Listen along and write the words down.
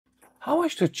How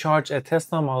much to charge a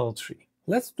Tesla Model 3?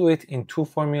 Let's do it in two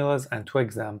formulas and two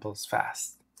examples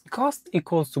fast. Cost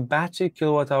equals to battery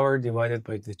kilowatt hour divided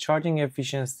by the charging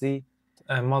efficiency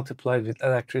multiplied with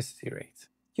electricity rate.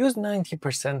 Use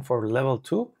 90% for level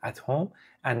 2 at home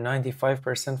and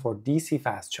 95% for DC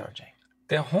fast charging.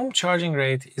 The home charging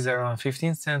rate is around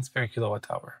 15 cents per kilowatt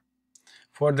hour.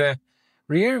 For the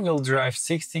rear-wheel drive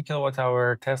 60 kilowatt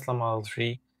hour Tesla Model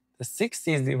 3, the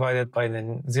 60 is divided by the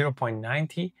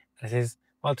 0.90, that is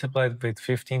multiplied with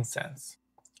 15 cents,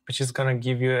 which is going to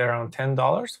give you around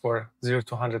 $10 for 0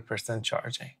 to 100%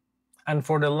 charging. And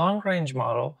for the long-range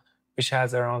model, which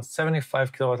has around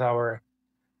 75 kilowatt hour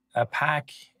pack,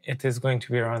 it is going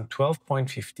to be around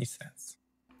 12.50 cents.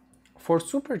 For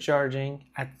supercharging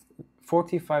at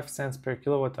 45 cents per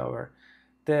kilowatt hour,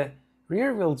 the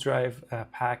rear-wheel drive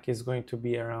pack is going to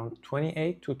be around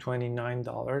 $28 to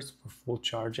 $29 for full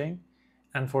charging,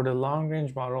 and for the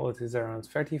long-range model, it is around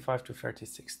 $35 to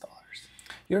 $36.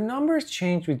 Your numbers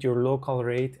change with your local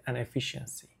rate and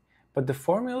efficiency, but the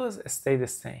formulas stay the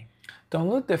same.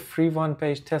 Download the free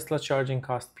one-page Tesla charging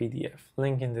cost PDF,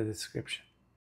 link in the description.